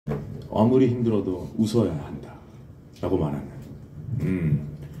아무리 힘들어도 웃어야 한다 라고 말하는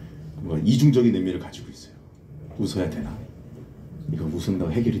뭔가 이중적인 의미를 가지고 있어요. 웃어야 되나? 이거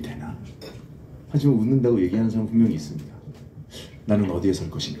웃는다고 해결이 되나? 하지만 웃는다고 얘기하는 사람 분명히 있습니다. 나는 어디에 설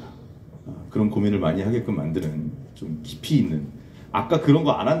것인가? 그런 고민을 많이 하게끔 만드는 좀 깊이 있는, 아까 그런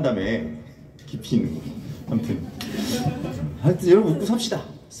거 안 한다며 깊이 있는 거. 하여튼 여러분 웃고 삽시다.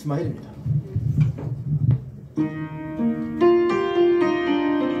 스마일입니다.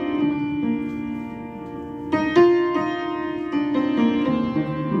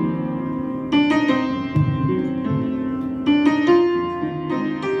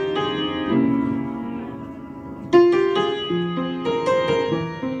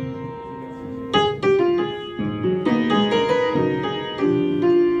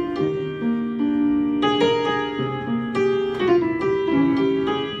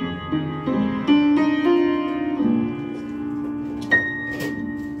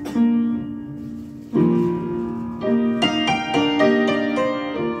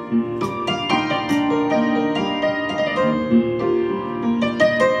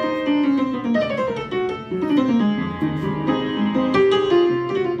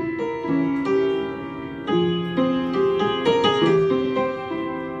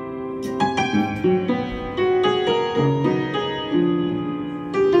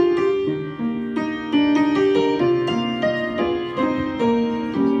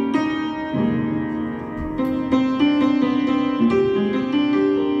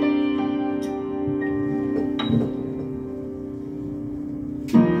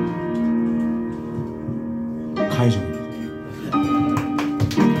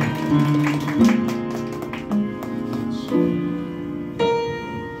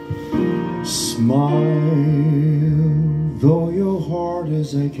 Smile, though your heart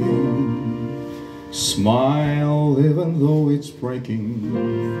is aching. Smile, even though it's breaking.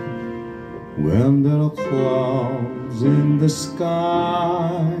 When there are clouds in the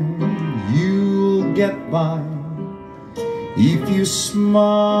sky, you'll get by. If you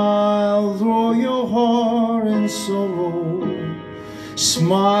smile, through your heart in sorrow.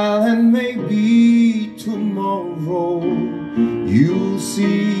 Smile and maybe tomorrow you'll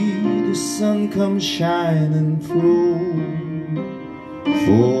see the sun come shining through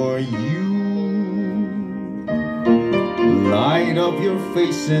for you. Light up your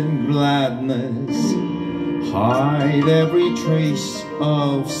face in gladness, hide every trace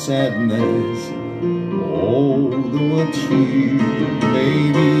of sadness. Although a tear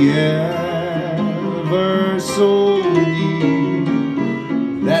may be ever so near,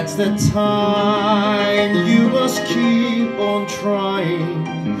 that's the time you must keep on trying.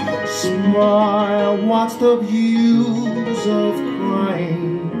 Smile, what's the use of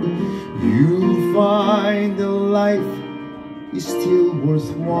crying? You'll find that life is still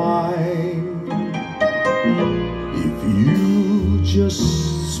worthwhile if you just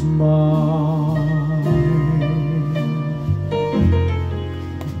smile.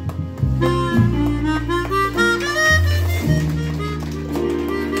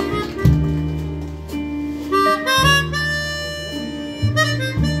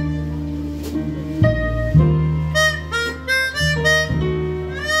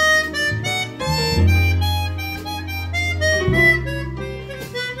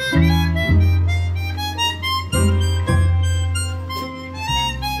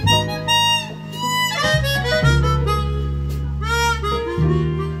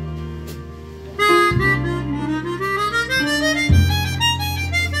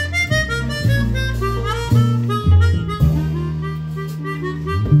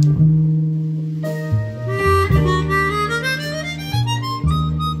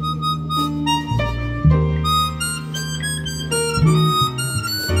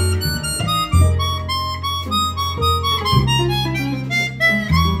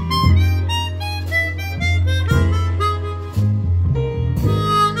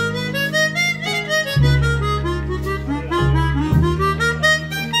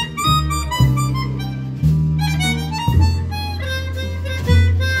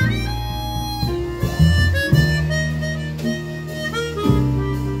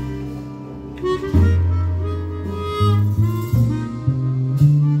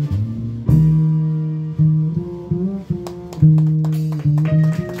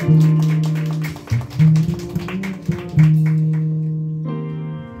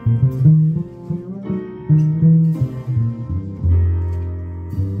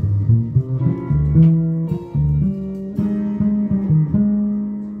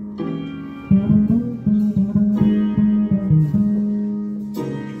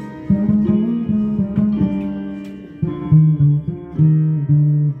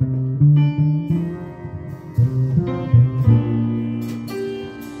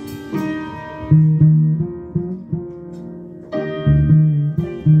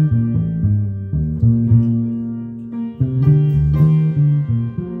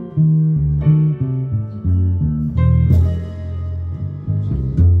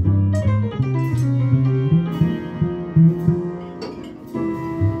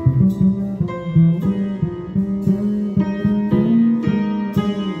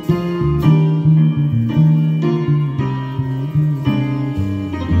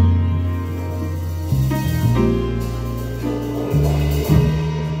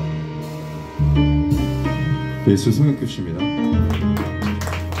 베이스 송영규 씨입니다.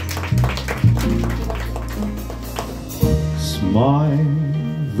 Smile,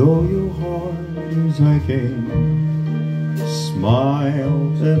 though your heart is aching. Smile,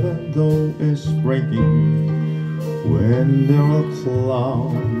 even though it's breaking. When there are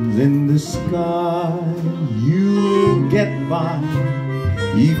clouds in the sky, you'll get by.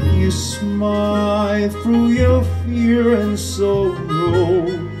 If you smile through your fear and sorrow,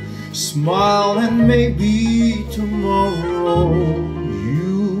 smile and maybe tomorrow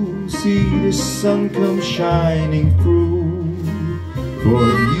you'll see the sun come shining through. For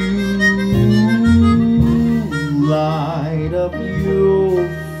you light up your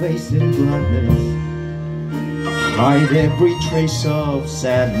face in gladness, hide every trace of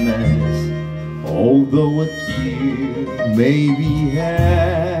sadness. Although a tear may be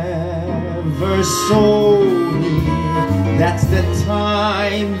ever so near, that's the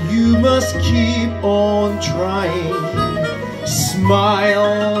time you must keep on trying.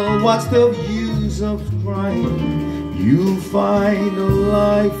 Smile, what's the use of crying? You'll find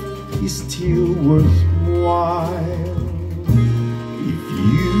life is still worthwhile if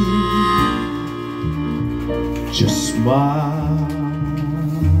you just smile.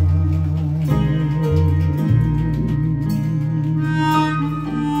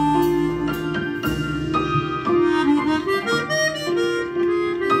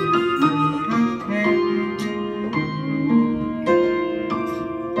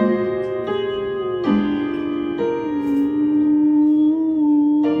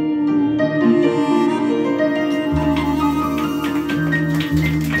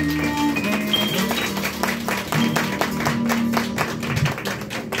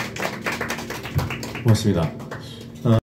 고맙습니다.